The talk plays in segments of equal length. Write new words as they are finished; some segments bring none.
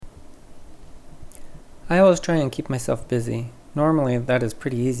I always try and keep myself busy. Normally, that is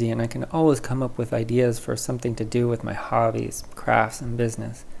pretty easy, and I can always come up with ideas for something to do with my hobbies, crafts, and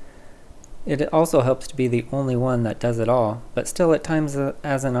business. It also helps to be the only one that does it all, but still, at times,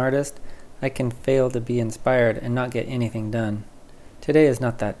 as an artist, I can fail to be inspired and not get anything done. Today is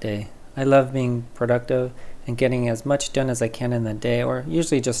not that day. I love being productive and getting as much done as I can in the day, or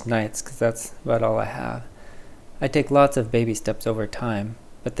usually just nights, because that's about all I have. I take lots of baby steps over time,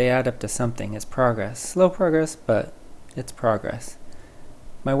 but they add up to something. It's progress. Slow progress, but it's progress.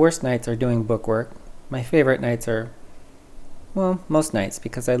 My worst nights are doing bookwork. My favorite nights are, well, most nights,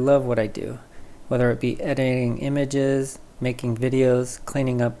 because I love what I do. Whether it be editing images, making videos,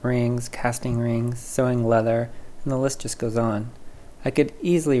 cleaning up rings, casting rings, sewing leather, and the list just goes on. I could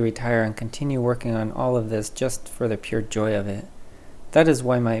easily retire and continue working on all of this just for the pure joy of it. That is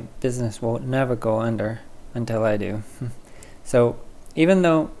why my business will never go under until I do. So, even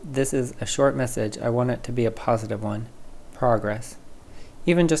though this is a short message, I want it to be a positive one. Progress.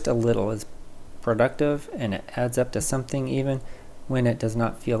 Even just a little is productive, and it adds up to something even when it does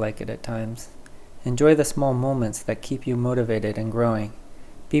not feel like it at times. Enjoy the small moments that keep you motivated and growing.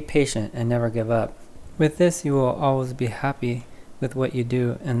 Be patient and never give up. With this, you will always be happy with what you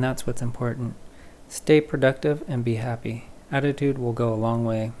do, and that's what's important. Stay productive and be happy. Attitude will go a long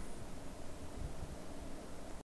way.